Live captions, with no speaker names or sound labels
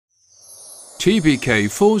TBK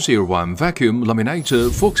 401 Vacuum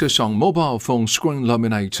Laminator focuses on mobile phone screen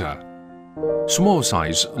laminator. Small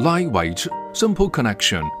size, lightweight, simple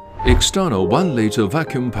connection, external 1-liter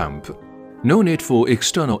vacuum pump. No need for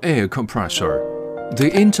external air compressor.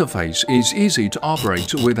 The interface is easy to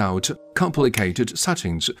operate without complicated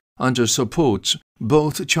settings and supports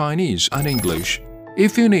both Chinese and English.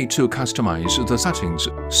 If you need to customize the settings,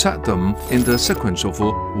 set them in the sequence of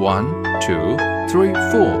 1, 2, 3,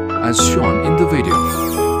 4 as shown in the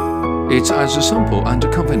video. It's as simple and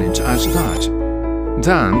convenient as that.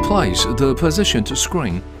 Then place the positioned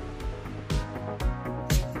screen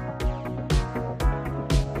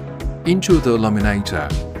into the laminator.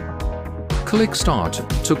 Click Start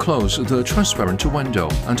to close the transparent window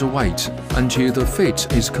and wait until the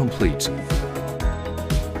fit is complete.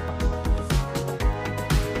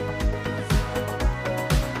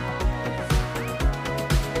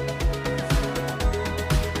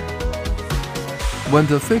 When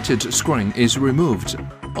the fitted screen is removed,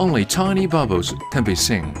 only tiny bubbles can be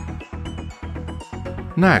seen.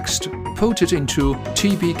 Next, put it into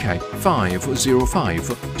TBK 505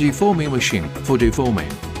 defoaming machine for defoaming.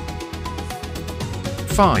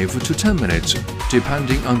 5 to 10 minutes,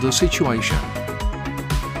 depending on the situation.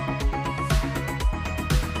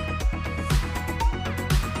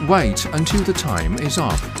 Wait until the time is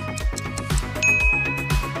up.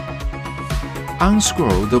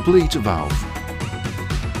 Unscrew the bleed valve.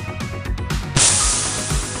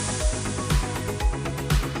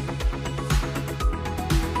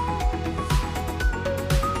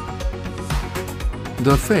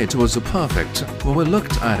 The fit was perfect when we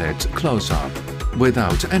looked at it close up,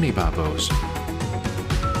 without any bubbles.